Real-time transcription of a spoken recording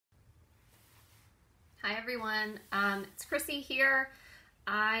Hi everyone, it's Chrissy here.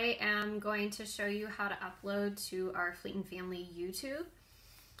 I am going to show you how to upload to our Fleet and Family YouTube.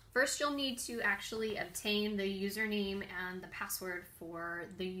 First, you'll need to actually obtain the username and the password for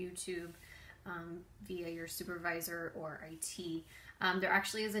the YouTube via your supervisor or IT. There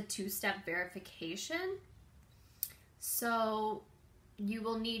actually is a two-step verification. So you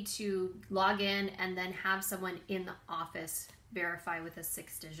will need to log in and then have someone in the office verify with a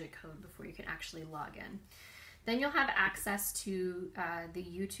 6-digit code before you can actually log in. Then you'll have access to the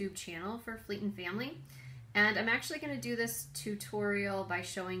YouTube channel for Fleet and Family. And I'm actually going to do this tutorial by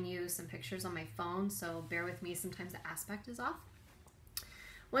showing you some pictures on my phone, so bear with me, sometimes the aspect is off.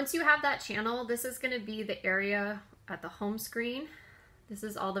 Once you have that channel, this is going to be the area at the home screen. This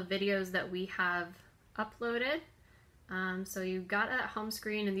is all the videos that we have uploaded. So you've got a home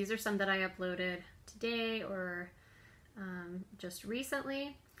screen, and these are some that I uploaded today or just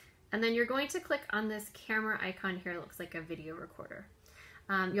recently. And then you're going to click on this camera icon here. It looks like a video recorder.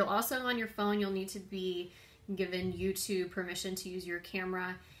 You'll also, on your phone, you'll need to be given YouTube permission to use your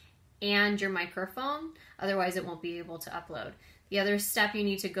camera and your microphone. Otherwise, it won't be able to upload. The other step you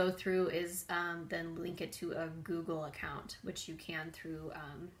need to go through is then link it to a Google account, which you can through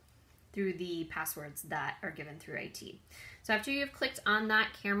the passwords that are given through IT. So after you've clicked on that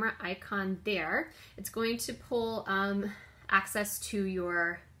camera icon there, it's going to pull access to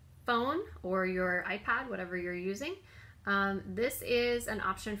your phone or your iPad, whatever you're using. This is an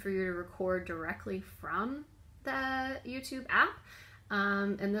option for you to record directly from the YouTube app.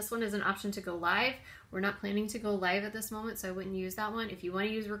 And this one is an option to go live. We're not planning to go live at this moment, so I wouldn't use that one. If you want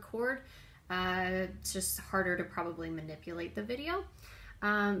to use record, it's just harder to probably manipulate the video.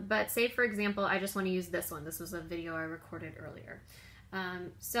 But say, for example, I just want to use this one. This was a video I recorded earlier.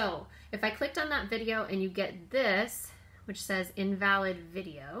 So if I clicked on that video and you get this, which says invalid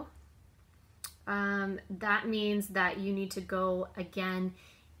video, that means that you need to go again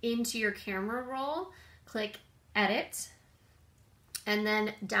into your camera roll, click edit, and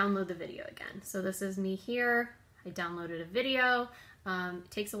then download the video again. So this is me here. I downloaded a video.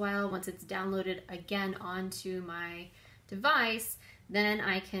 It takes a while. Once it's downloaded again onto my device, then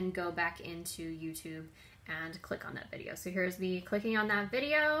I can go back into YouTube and click on that video. So here's me clicking on that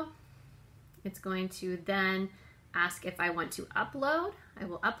video. It's going to then ask if I want to upload. I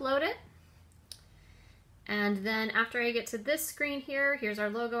will upload it. And then after I get to this screen here, here's our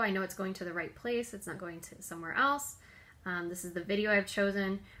logo. I know it's going to the right place. It's not going to somewhere else. This is the video I've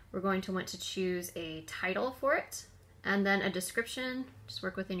chosen. We're going to want to choose a title for it and then a description. Just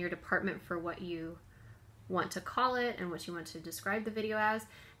work within your department for what you want to call it and what you want to describe the video as.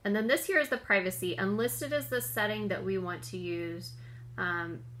 And then this here is the privacy. Unlisted is the setting that we want to use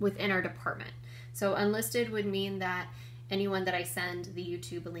within our department. So unlisted would mean that anyone that I send the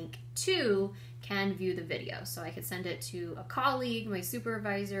YouTube link to can view the video. So I could send it to a colleague, my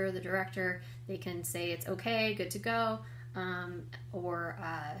supervisor, the director. They can say it's okay, good to go, and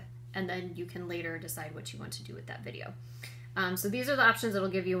then you can later decide what you want to do with that video. So these are the options it'll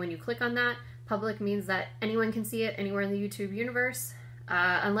give you when you click on that. Public means that anyone can see it anywhere in the YouTube universe.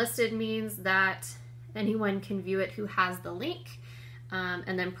 Unlisted means that anyone can view it who has the link.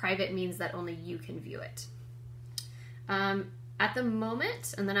 And then private means that only you can view it. At the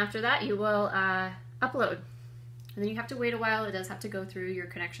moment, and then after that, you will upload. And then you have to wait a while. It does have to go through. Your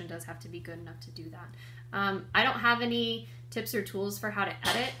connection does have to be good enough to do that. I don't have any tips or tools for how to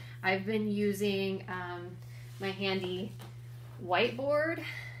edit. I've been using my handy whiteboard,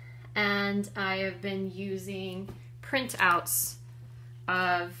 and I have been using printouts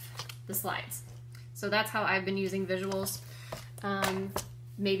of the slides. So that's how I've been using visuals.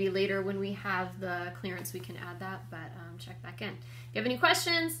 Maybe later when we have the clearance we can add that, but check back in. If you have any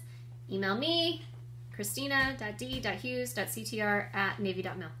questions, email me,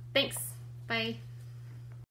 christina.d.hughes.ctr@navy.mil. Thanks. Bye.